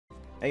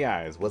Hey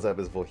guys, what's up?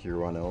 It's Volf here,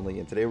 one and only,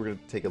 and today we're going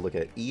to take a look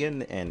at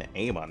Ian and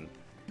Amon.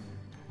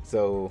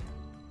 So,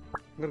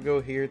 I'm going to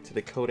go here to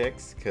the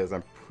codex, because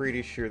I'm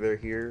pretty sure they're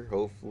here,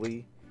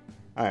 hopefully.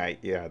 Alright,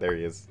 yeah, there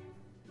he is.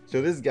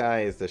 So this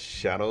guy is the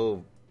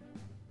Shadow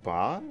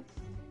boss?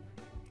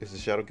 Is the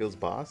Shadow Guild's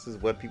boss, is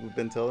what people have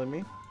been telling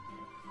me.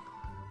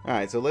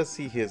 Alright, so let's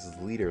see his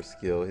leader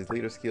skill. His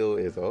leader skill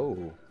is,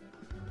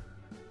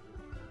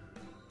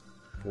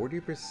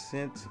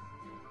 40%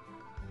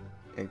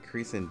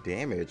 increase in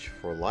damage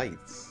for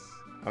lights.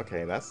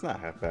 Okay, that's not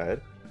half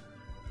bad.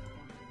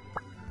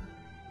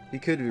 He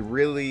could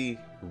really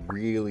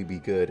be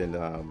good in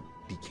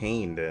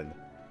decaying then.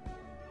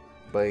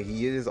 But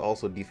he is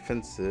also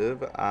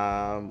defensive.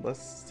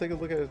 Let's take a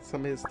look at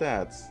some of his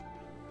stats.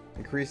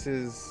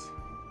 Increases...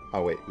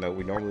 Oh wait, no,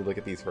 we normally look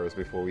at these first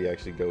before we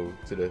actually go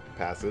to the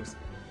passives.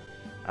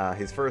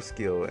 His first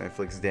skill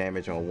inflicts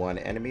damage on one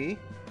enemy,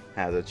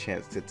 has a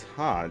chance to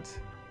taunt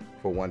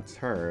for one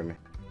turn,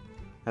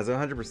 has a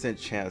 100%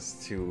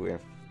 chance to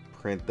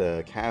imprint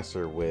the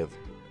caster with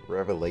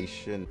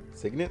Revelation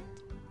Signet.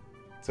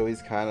 So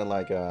he's kind of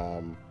like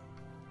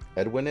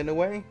Edwin in a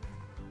way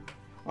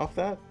off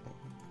that.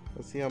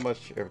 Let's see how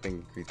much everything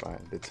increased by.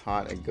 The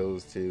taunt, it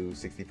goes to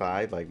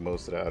 65 like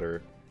most of the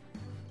other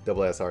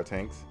double SR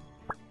tanks.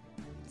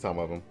 Some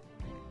of them.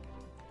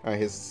 Alright,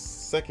 his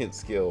second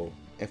skill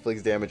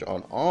inflicts damage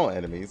on all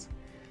enemies,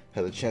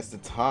 has a chance to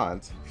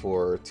taunt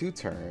for 2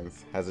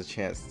 turns, has a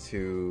chance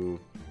to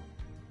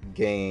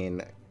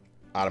gain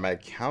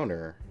automatic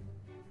counter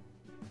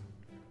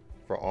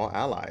for all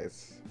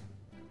allies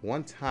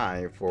 1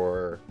 time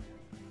for...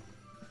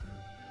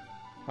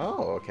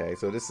 Oh, okay,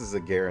 so this is a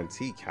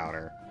guarantee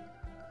counter.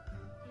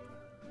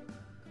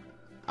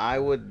 I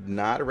would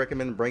not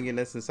recommend bringing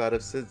this inside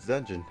of Sid's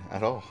dungeon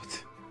at all.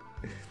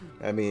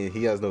 I mean,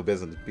 he has no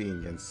business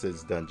being in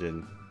Sid's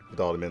dungeon with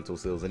all the mental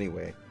seals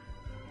anyway.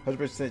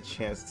 100%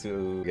 chance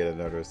to get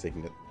another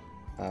signet.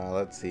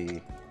 Let's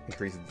see,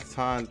 increases the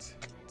taunt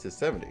to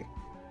 70.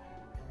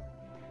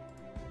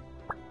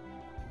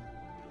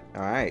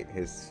 Alright,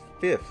 his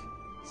 5th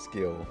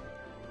skill,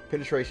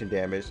 penetration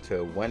damage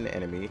to 1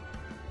 enemy,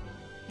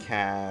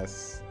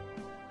 casts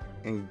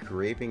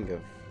engraving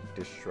of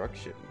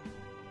destruction.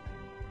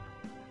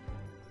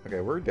 Okay,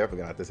 we're definitely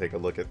gonna have to take a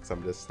look at some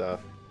of this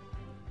stuff.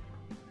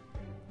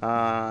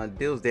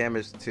 Deals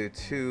damage to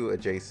 2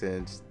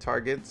 adjacent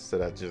targets, so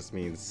that just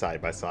means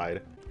side by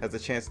side. Has a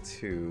chance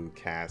to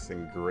cast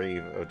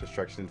Engrave of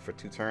Destruction for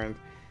 2 turns.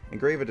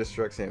 Engrave of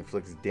Destruction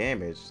inflicts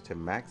damage to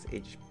max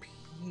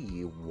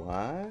HP.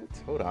 What?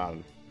 Hold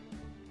on.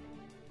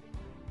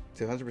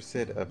 To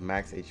 100% of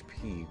max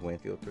HP when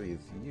field 3 is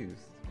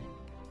used.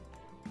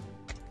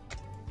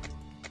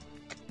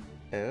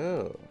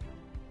 Oh.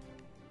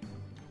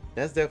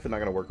 That's definitely not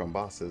gonna work on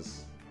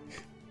bosses.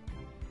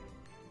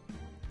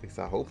 At least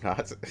I hope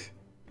not.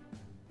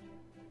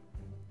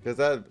 Does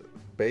that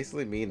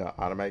basically mean an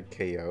automatic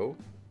KO?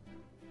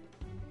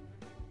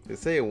 They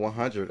say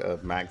 100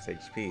 of max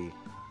HP.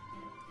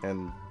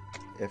 And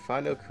if I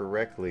know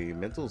correctly,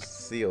 Mental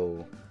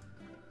Seal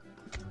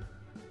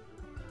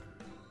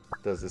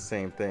does the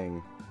same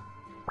thing.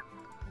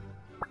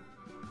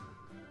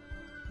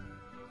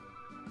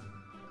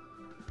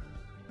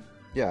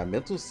 Yeah,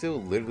 Mental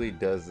Seal literally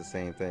does the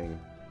same thing.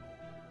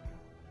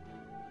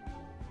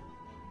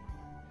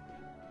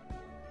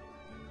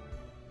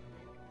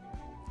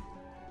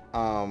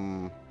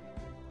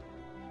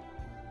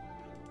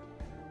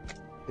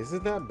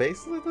 Isn't that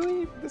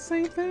basically the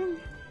same thing?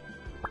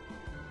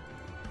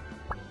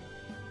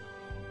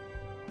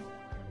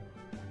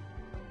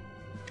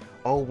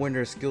 Oh, when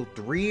their skill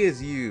 3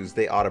 is used,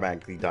 they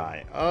automatically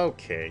die.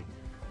 Okay.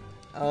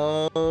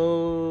 Oh,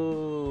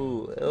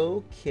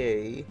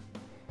 okay.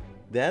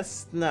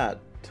 That's not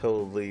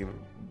totally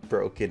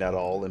broken at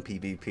all in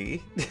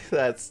PvP.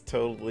 That's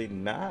totally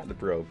not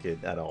broken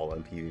at all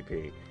in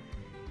PvP.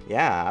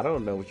 Yeah, I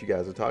don't know what you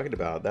guys are talking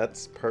about.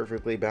 That's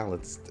perfectly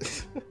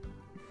balanced.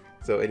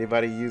 So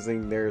anybody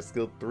using their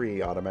skill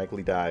 3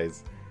 automatically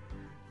dies.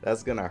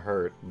 That's gonna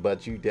hurt,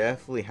 but you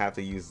definitely have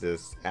to use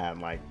this at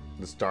like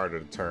the start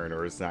of the turn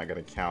or it's not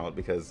gonna count,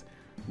 because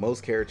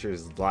most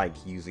characters like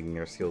using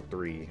their skill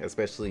 3,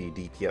 especially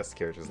DPS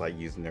characters like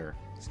using their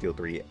skill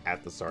 3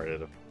 at the start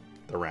of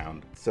the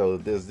round. So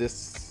does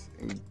this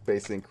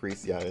basically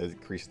increase? Yeah, it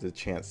increases the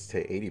chance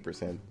to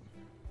 80%.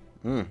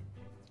 And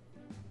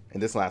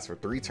this lasts for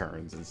 3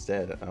 turns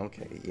instead.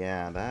 Okay,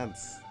 yeah,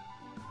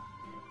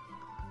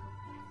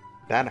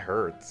 that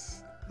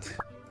hurts.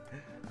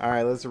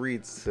 Alright, let's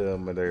read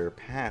some of his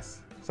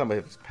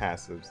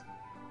passives.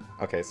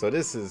 Okay, so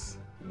this is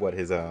what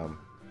his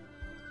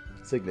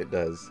signet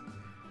does.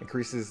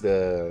 Increases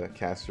the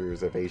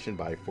caster's evasion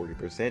by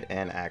 40%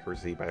 and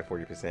accuracy by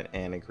 40%,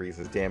 and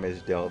increases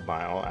damage dealt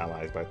by all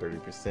allies by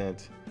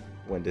 30%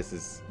 when this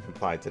is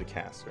applied to the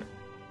caster.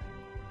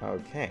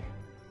 Okay,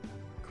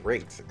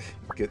 great.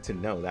 Good to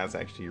know. That's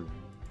actually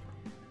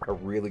a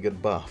really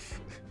good buff.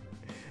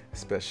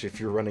 Especially if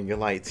you're running a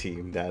light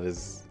team, that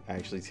is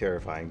actually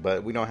terrifying.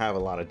 But we don't have a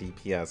lot of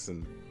DPS,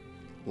 and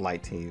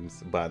light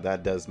teams, but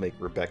that does make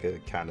Rebecca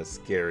kind of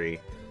scary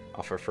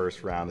off her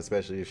first round,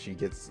 especially if she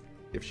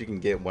can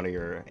get one of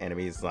her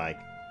enemies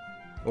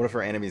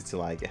to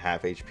like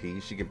half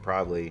HP. She can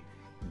probably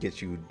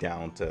get you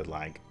down to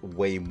like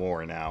way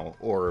more now,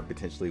 or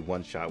potentially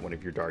one shot one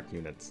of your dark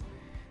units.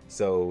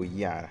 So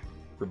yeah,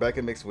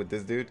 Rebecca mixed with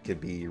this dude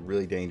could be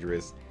really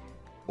dangerous,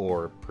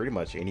 or pretty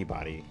much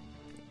anybody.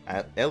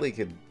 Ellie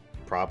could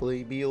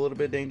probably be a little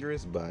bit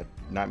dangerous, but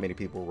not many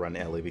people run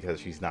Ellie because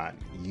she's not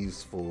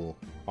useful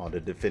on the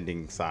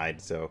defending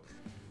side. So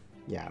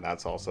yeah,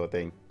 that's also a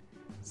thing.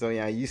 So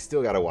yeah, you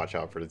still gotta watch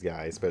out for this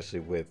guy,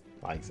 especially with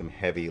like some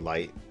heavy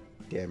light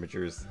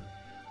damagers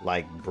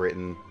like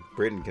Britain.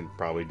 Britain can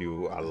probably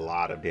do a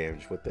lot of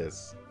damage with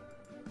this.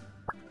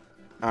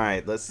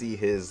 Alright, let's see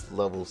his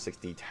level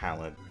 60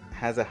 talent.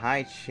 Has a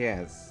high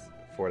chance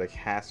for the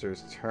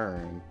caster's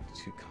turn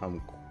to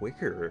come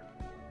quicker.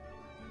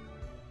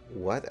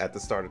 What? At the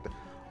start of the...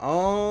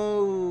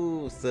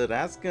 Oh, so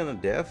that's gonna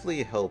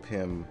definitely help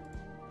him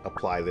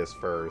apply this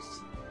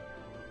first.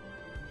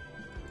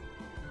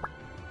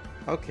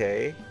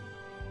 Okay.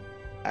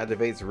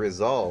 Activates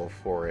Resolve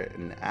for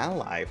an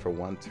ally for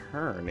 1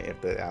 turn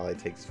if the ally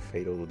takes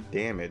fatal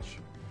damage.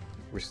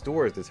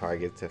 Restores the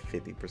target to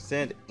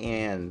 50%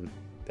 and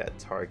that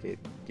target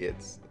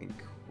gets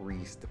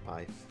increased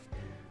by...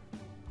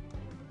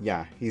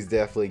 Yeah, he's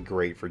definitely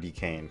great for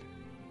decaying.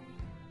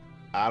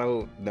 I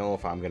don't know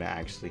if I'm going to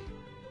actually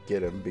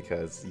get him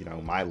because, you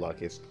know, my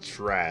luck is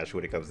trash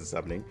when it comes to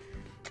summoning.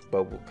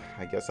 But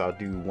I guess I'll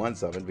do 1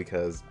 summon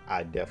because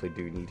I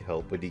definitely do need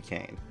help with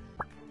decaying.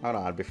 Hold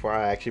on, before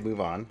I actually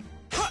move on,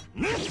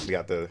 we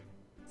got the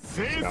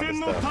stuff.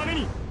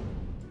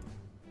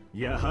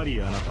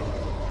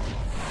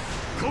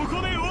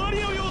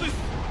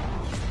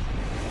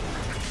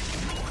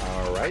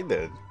 Alright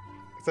then.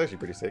 It's actually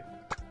pretty sick.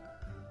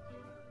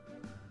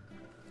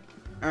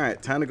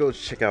 Alright, time to go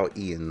check out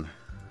Ian.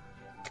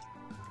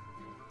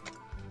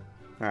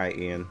 Alright,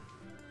 Ian.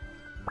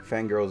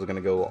 Fangirls are gonna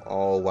go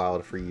all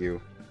wild for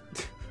you.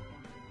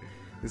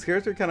 This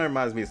character kind of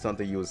reminds me of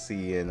something you will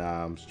see in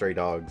Stray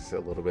Dogs a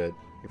little bit,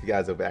 if you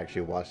guys have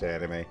actually watched the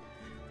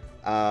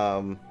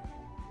anime.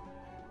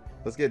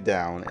 Let's get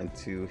down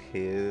into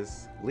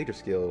his leader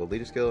skill.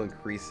 Leader skill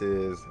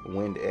increases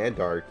wind and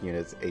dark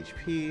units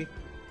HP.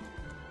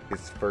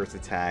 His first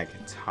attack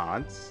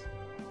taunts.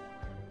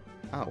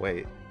 Oh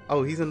wait.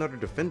 Oh, he's another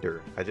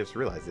defender. I just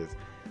realized this.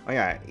 Oh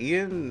yeah,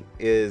 Ian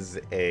is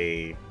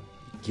a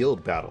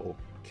guild battle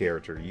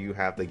character. You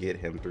have to get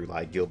him through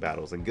like guild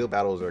battles, and guild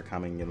battles are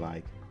coming in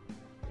like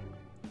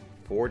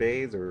 4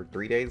 days or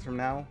 3 days from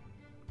now.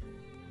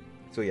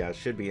 So yeah, it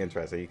should be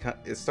interesting.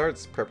 It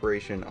starts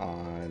preparation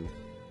on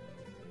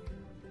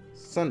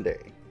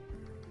Sunday.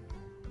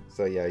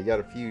 So yeah, you got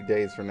a few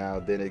days from now.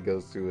 Then it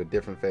goes through a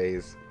different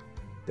phase,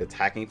 the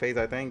attacking phase,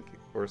 I think,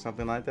 or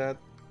something like that.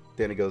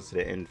 Then it goes to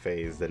the end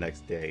phase the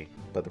next day.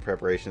 But the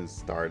preparations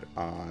start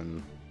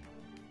on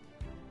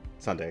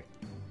Sunday,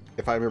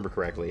 if I remember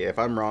correctly. If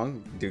I'm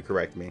wrong, do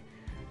correct me.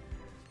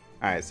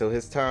 Alright, so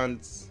his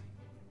taunts,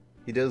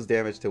 he does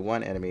damage to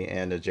 1 enemy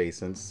and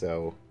adjacent,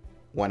 so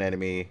 1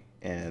 enemy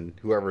and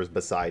whoever is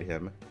beside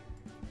him.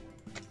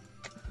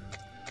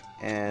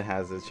 And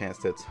has a chance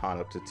to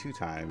taunt up to 2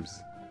 times.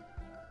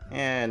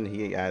 And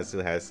he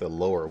also has the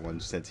lower one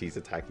since he's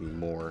attacking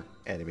more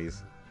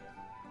enemies.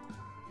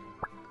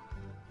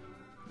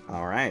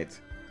 Alright.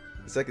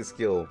 The second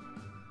skill,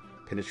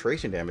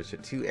 penetration damage to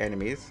 2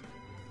 enemies.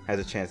 Has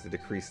a chance to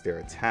decrease their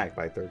attack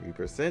by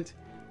 30%.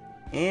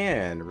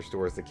 And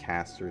restores the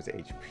caster's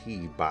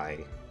HP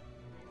by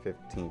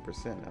 15%.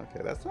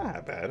 Okay, that's not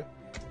that bad.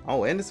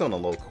 Oh, and it's on a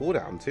low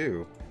cooldown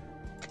too.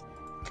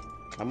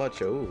 How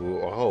much?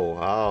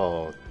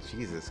 Oh,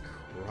 Jesus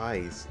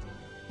Christ.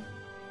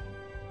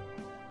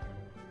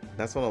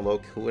 That's on a low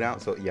cooldown,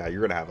 so yeah,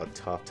 you're gonna have a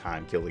tough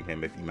time killing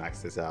him if you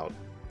max this out.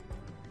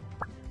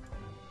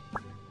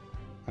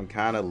 I'm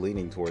kind of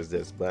leaning towards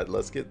this, but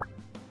let's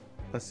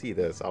see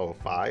this. Oh,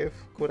 5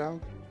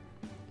 cooldown.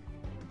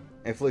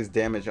 Inflicts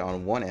damage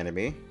on 1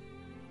 enemy.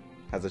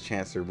 Has a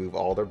chance to remove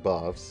all their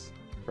buffs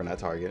from that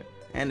target.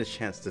 And a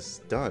chance to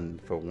stun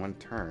for 1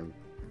 turn.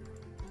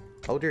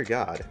 Oh dear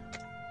God.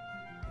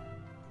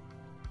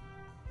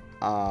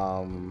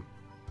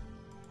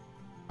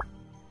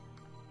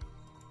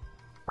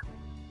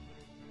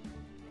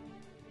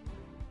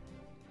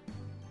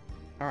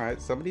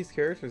 Alright, some of these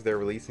characters they're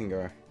releasing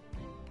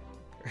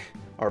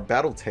are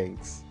battle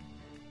tanks.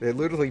 They're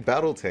literally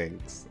battle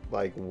tanks.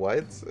 Like,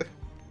 what?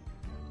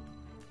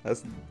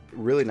 That's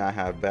really not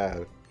half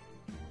bad.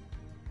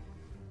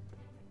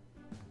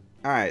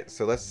 Alright,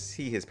 so let's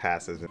see his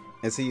passes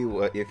and see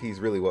if he's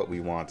really what we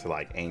want to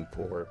like aim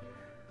for.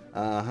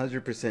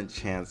 100%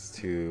 chance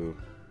to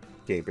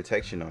gain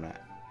protection on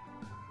that.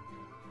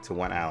 To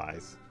 1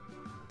 allies.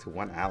 To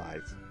 1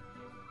 allies.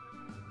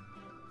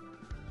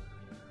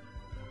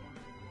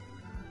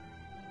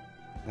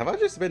 Have I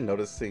just been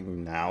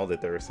noticing now that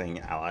they're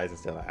saying allies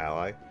instead of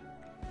ally?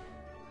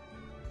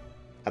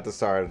 At the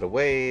start of the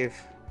wave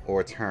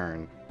or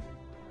turn.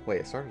 Wait,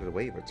 it started the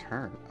wave or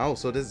turn. Oh,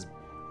 so this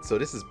So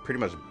this is pretty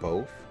much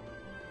both.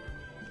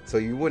 So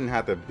you wouldn't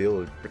have to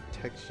build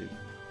protection.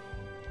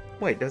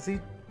 Wait, does he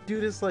do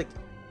this like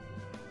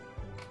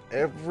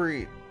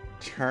every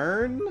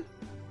turn?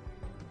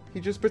 He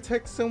just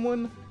protects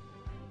someone?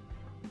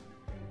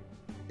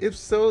 If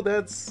so,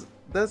 that's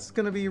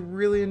gonna be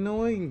really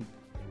annoying.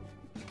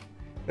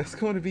 That's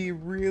going to be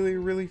really,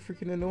 really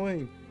freaking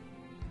annoying.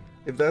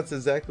 If that's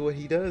exactly what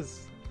he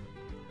does.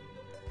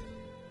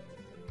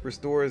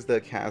 Restores the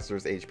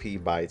caster's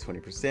HP by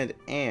 20%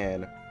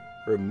 and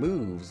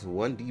removes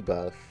one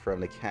debuff from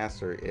the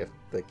caster if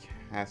the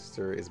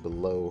caster is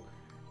below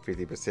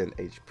 50%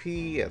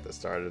 HP at the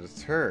start of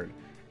the turn.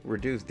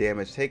 Reduce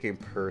damage taken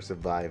per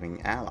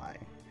surviving ally.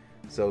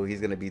 So he's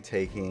going to be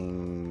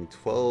taking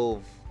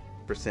 12%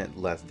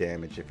 less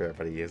damage if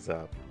everybody is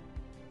up.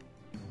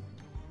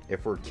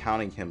 If we're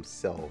counting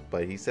himself,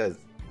 but it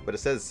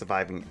says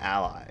surviving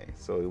ally,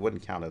 so he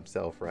wouldn't count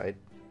himself, right?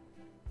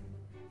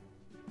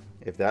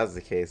 If that's the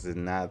case,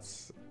 then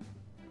that's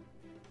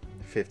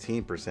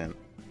 15%.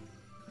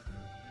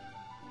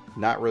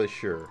 Not really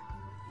sure.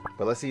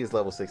 But let's see his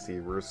level 60.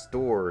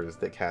 Restores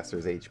the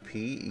caster's HP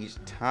each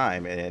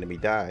time an enemy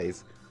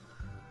dies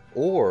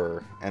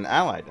or an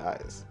ally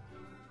dies.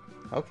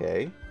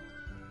 Okay.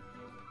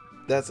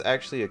 That's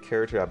actually a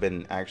character I've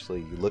been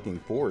actually looking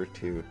forward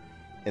to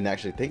and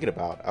actually thinking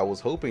about. I was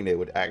hoping they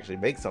would actually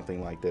make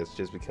something like this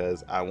just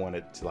because I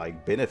wanted to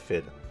like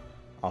benefit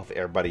off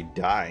everybody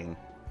dying.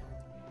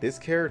 This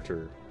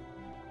character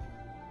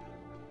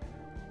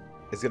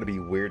is going to be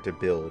weird to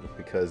build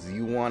because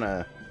you want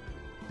to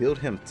build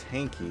him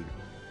tanky,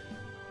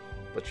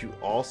 but you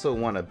also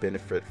want to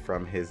benefit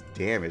from his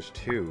damage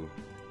too.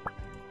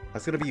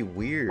 That's going to be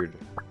weird.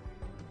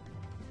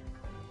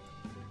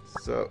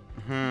 So,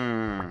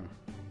 I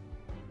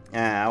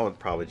would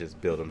probably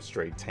just build him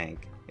straight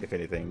tank, if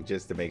anything,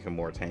 just to make him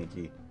more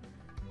tanky.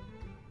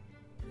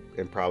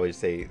 And probably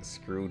say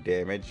screw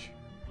damage,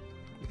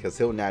 because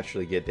he'll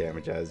naturally get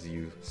damage as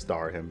you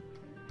star him.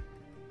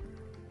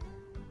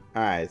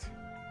 Alright.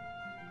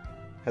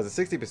 Has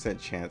a 60%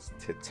 chance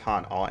to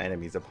taunt all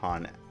enemies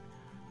upon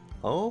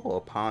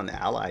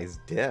allies'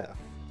 death.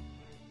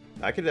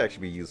 That could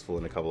actually be useful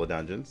in a couple of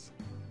dungeons.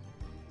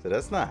 So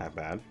that's not that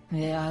bad.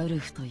 You're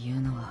so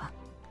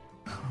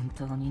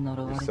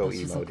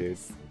emo, dude.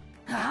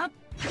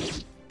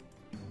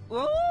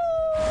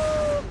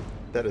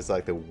 That is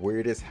like the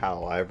weirdest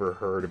howl I ever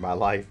heard in my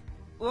life.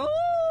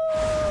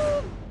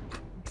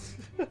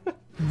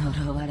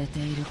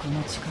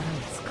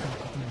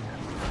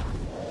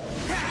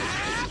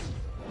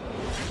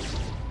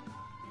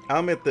 I'll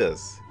admit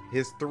this,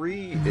 his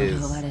 3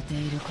 is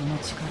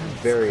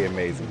very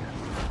amazing.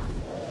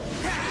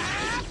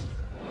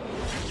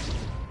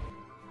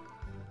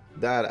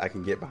 That I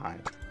can get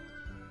behind.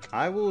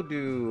 I will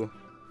do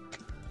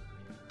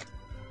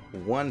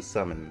 1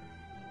 summon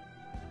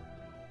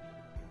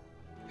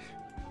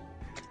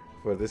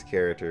for this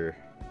character,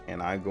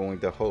 and I'm going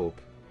to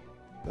hope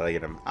that I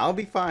get him. I'll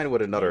be fine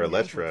with another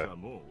Electra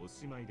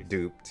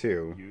dupe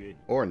too,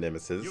 or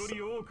Nemesis,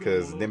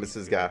 because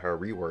Nemesis got her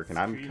rework, and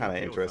I'm kind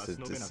of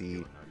interested to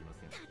see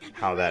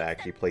how that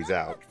actually plays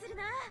out.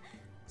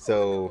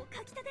 So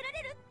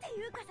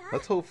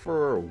let's hope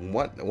for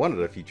one of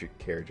the featured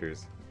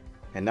characters,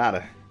 and not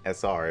a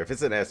SR. If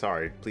it's an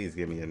SR, please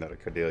give me another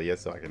Cordelia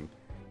so I can,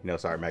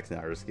 start maxing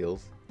out her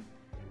skills.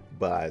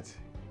 But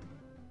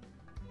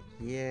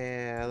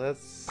yeah,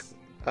 let's.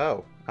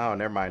 Oh,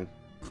 never mind.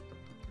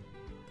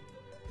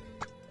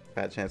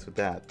 Bad chance with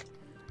that.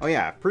 Oh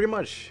yeah, pretty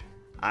much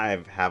I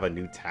have a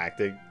new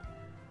tactic.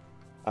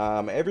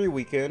 Every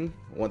weekend,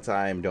 once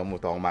I'm done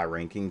with all my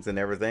rankings and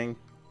everything,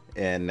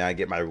 and I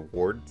get my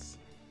rewards,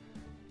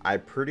 I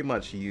pretty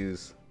much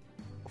use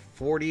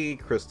 40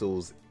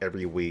 crystals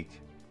every week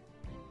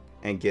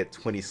and get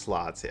 20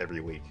 slots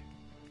every week.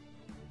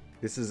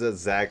 This is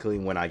exactly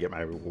when I get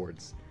my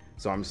rewards.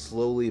 So I'm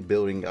slowly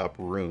building up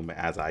room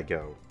as I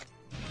go.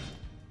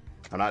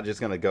 I'm not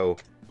just gonna go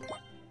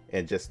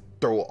and just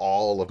throw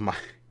all of my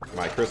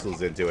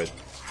crystals into it.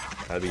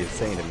 That'd be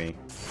insane to me.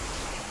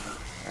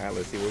 Alright,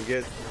 let's see what we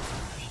get.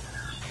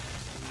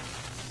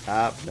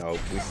 No,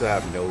 we still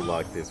have no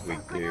luck this week,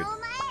 dude.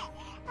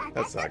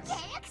 That sucks.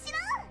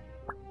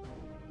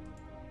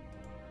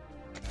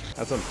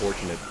 That's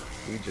unfortunate.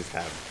 We just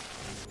have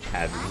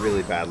had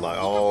really bad luck.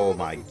 Oh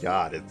my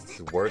god,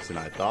 it's worse than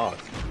I thought.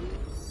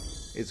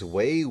 It's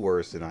way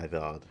worse than I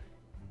thought.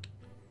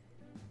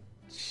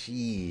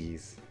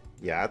 Jeez.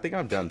 Yeah, I think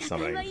I've done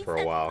something for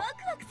a while.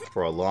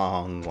 For a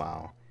long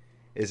while.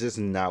 It's just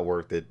not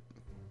worth it.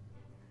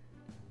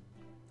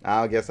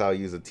 I guess I'll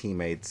use a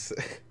teammate's.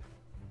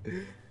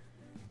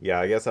 Yeah,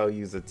 I guess I'll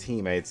use a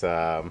teammate's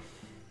Amon.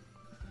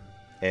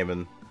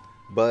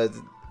 But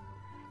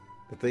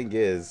the thing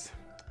is,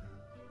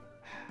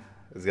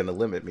 it's gonna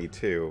limit me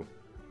too,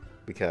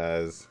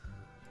 because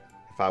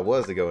if I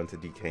was to go into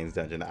DK's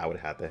dungeon, I would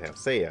have to have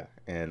Seiya,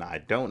 and I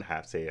don't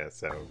have Seiya,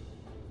 so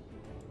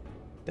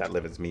that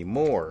limits me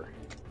more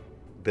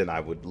than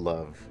I would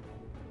love.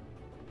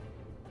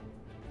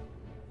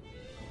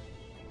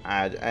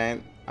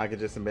 I could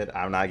just admit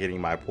I'm not getting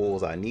my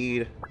pulls I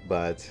need,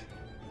 but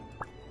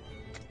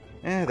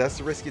that's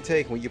the risk you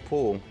take when you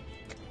pull.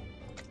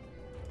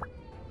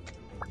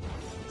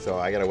 So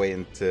I gotta wait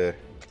into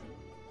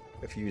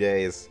a few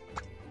days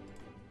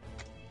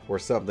for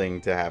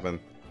something to happen.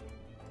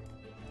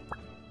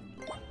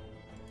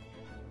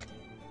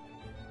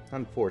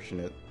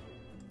 Unfortunate.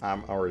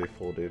 I'm already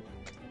full, dude.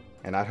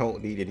 And I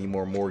don't need any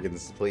more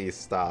Morgans. Please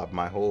stop.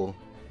 My whole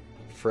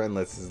friend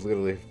list is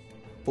literally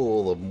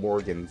full of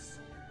Morgans.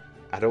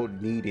 I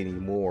don't need any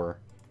more.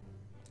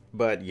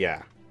 But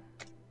yeah.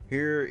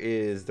 Here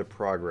is the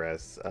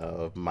progress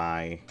of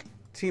my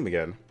team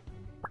again.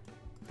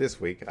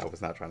 This week, I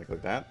was not trying to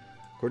click that.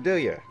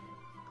 Cordelia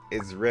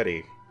is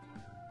ready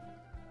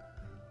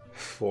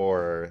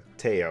for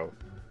Teo.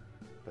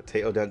 But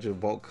Teo dungeon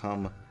won't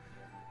come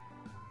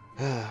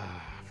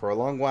for a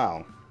long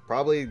while.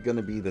 Probably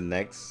gonna be the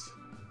next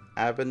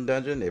Amon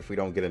dungeon if we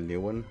don't get a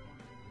new one.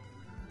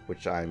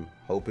 Which I'm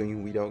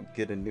hoping we don't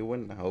get a new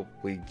one. I hope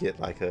we get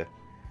like a,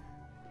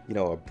 you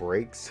know, a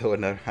break so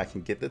I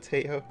can get the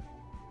Teo.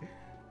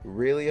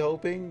 Really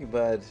hoping,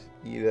 but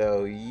you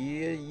know,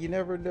 you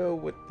never know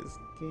with this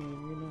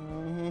game, you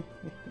know.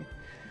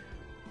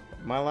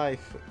 My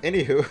life.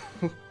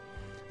 Anywho,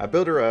 I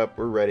built her up.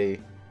 We're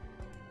ready.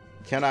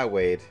 Cannot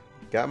wait.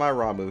 Got my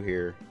Ramu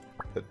here.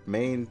 The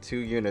main 2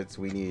 units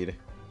we need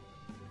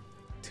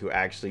to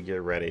actually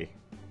get ready.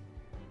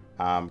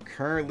 I'm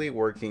currently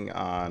working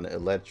on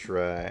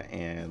Electra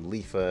and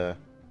Lifa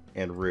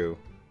and Rue.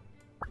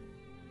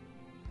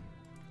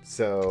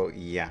 So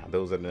yeah,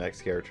 those are the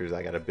next characters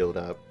I gotta build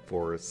up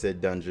for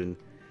Sid dungeon,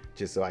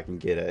 just so I can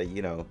get a,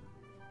 you know,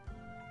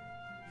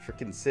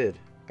 freaking Sid.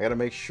 I gotta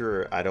make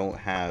sure I don't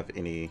have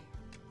any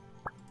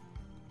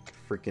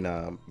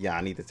freaking yeah,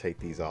 I need to take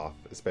these off,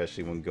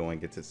 especially when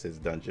going into Sid's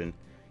dungeon,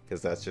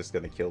 because that's just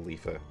gonna kill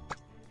Lifa.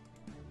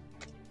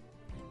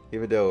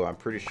 Even though I'm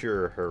pretty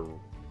sure her,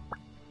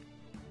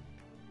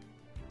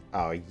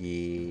 oh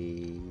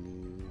yeah,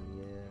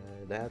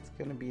 that's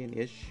gonna be an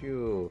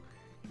issue,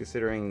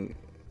 considering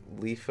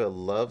Lifa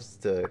loves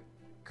to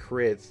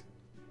crit,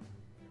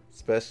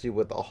 especially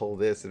with all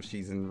this. If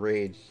she's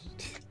enraged,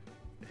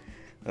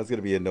 that's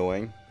gonna be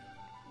annoying.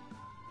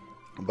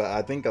 But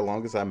I think as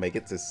long as I make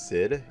it to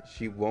Sid,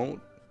 she won't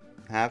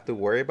have to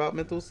worry about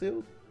mental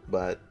seal.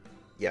 But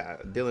yeah,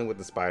 dealing with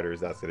the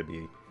spiders, that's gonna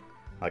be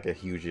like a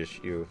huge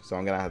issue. So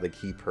I'm gonna have to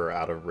keep her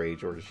out of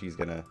rage, or she's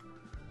gonna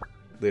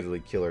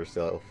literally kill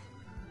herself.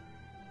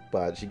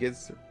 But she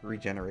gets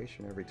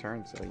regeneration every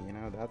turn, so you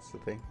know, that's the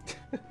thing.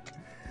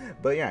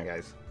 But yeah,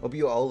 guys, hope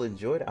you all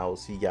enjoyed. I will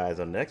see you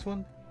guys on the next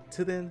one.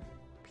 Till then,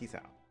 peace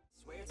out.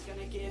 Swear it's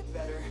gonna get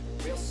better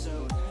real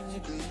soon.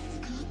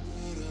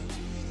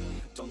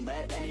 Don't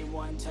let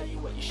anyone tell you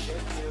what you should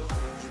do.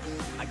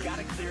 I got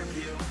a clear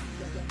view.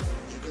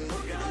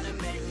 We're gonna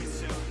make it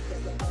soon.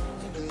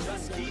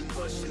 Just keep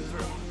pushing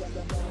through.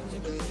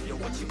 You're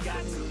what you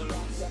got to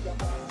lose.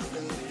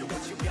 You're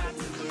what you got to